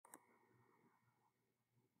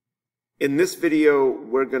In this video,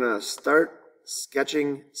 we're gonna start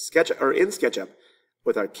in Sketchup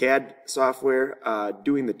with our CAD software,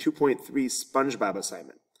 doing the 2.3 SpongeBob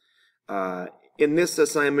assignment. In this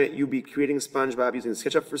assignment, you'll be creating SpongeBob using the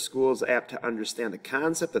Sketchup for Schools app to understand the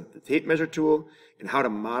concept of the tape measure tool and how to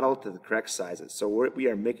model to the correct sizes. So we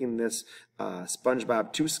are making this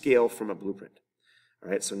SpongeBob to scale from a blueprint.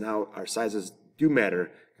 All right, so now our sizes do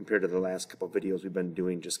matter compared to the last couple of videos we've been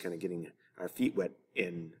doing, just kind of getting our feet wet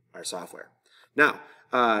in our software. Now,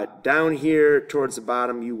 down here towards the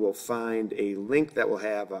bottom, you will find a link that will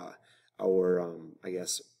have our,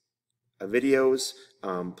 a videos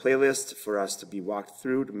playlist for us to be walked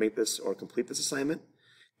through to make this or complete this assignment.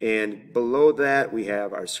 And below that, we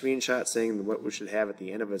have our screenshot saying what we should have at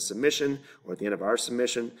the end of a submission or at the end of our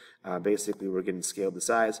submission. Basically, we're getting scaled to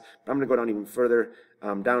size. But I'm going to go down even further.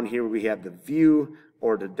 Down here, we have the view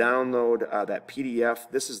or to download that PDF.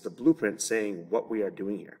 This is the blueprint saying what we are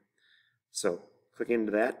doing here. So click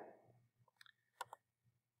into that.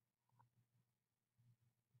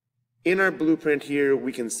 In our blueprint here,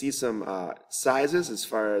 we can see some sizes as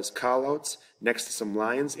far as callouts next to some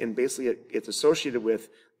lines, and basically it's associated with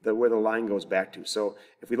where the line goes back to. So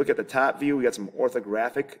if we look at the top view, we got some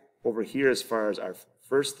orthographic over here as far as our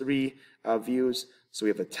first three views. So we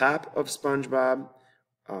have the top of SpongeBob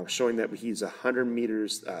showing that he's 100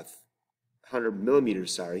 millimeters,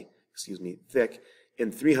 thick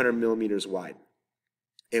and 300 millimeters wide.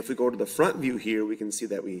 If we go to the front view here, we can see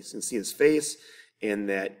that we can see his face and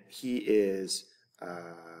that he is,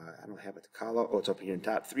 I don't have it to call out, oh, it's up here in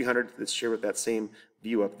top, 300, let's share with that same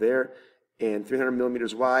view up there, and 300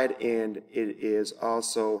 millimeters wide, and it is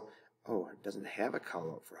also, oh, it doesn't have a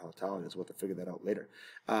call out for how tall it is, we'll have to figure that out later.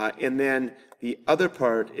 And then the other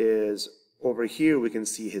part is, over here we can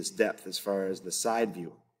see his depth as far as the side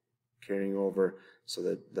view, carrying over, so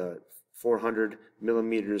that the 400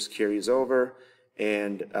 millimeters carries over,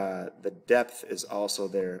 and the depth is also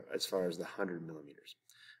there as far as the 100 millimeters.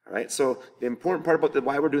 All right, so the important part about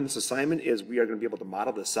why we're doing this assignment is we are going to be able to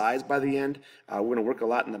model the size by the end. We're going to work a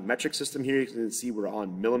lot in the metric system here. You can see we're all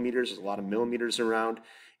in millimeters. There's a lot of millimeters around.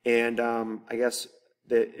 And I guess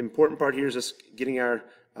the important part here is just getting our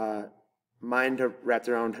mind wrapped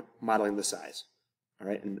around modeling the size. All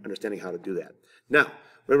right, and understanding how to do that. Now,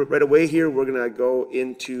 right away here, we're going to go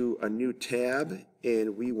into a new tab,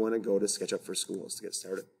 and we want to go to Sketchup for Schools to get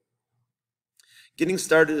started. Getting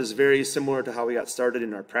started is very similar to how we got started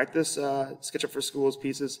in our practice Sketchup for Schools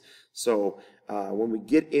pieces. So when we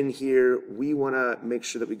get in here, we want to make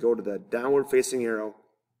sure that we go to the downward facing arrow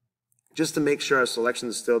just to make sure our selection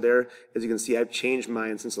is still there. As you can see, I've changed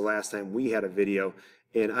mine since the last time we had a video,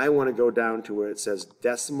 and I want to go down to where it says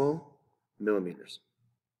decimal millimeters.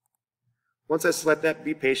 Once I select that,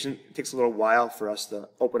 be patient. It takes a little while for us to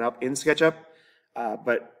open up in SketchUp,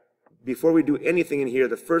 but before we do anything in here,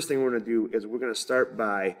 the first thing we're going to do is we're going to start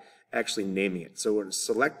by actually naming it. So we're going to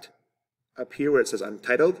select up here where it says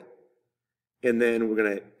Untitled, and then we're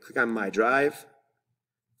going to click on My Drive,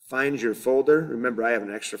 find your folder. Remember, I have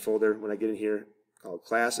an extra folder when I get in here called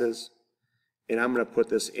Classes, and I'm going to put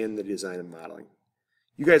this in the Design and Modeling.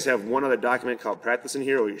 You guys have one other document called Practice in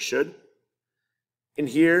here, or you should. In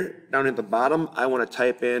here, down at the bottom, I want to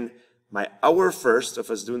type in my hour first. If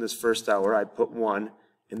I was doing this first hour, I'd put 1,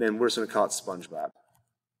 and then we're just going to call it SpongeBob.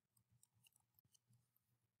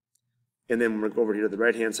 And then we're going to go over here to the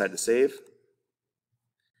right-hand side to save.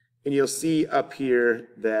 And you'll see up here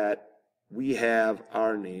that we have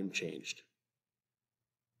our name changed.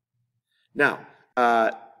 Now,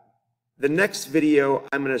 the next video,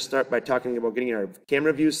 I'm going to start by talking about getting our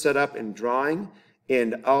camera views set up and drawing,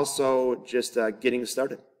 and also just getting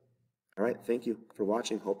started. All right, thank you for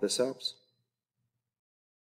watching. Hope this helps.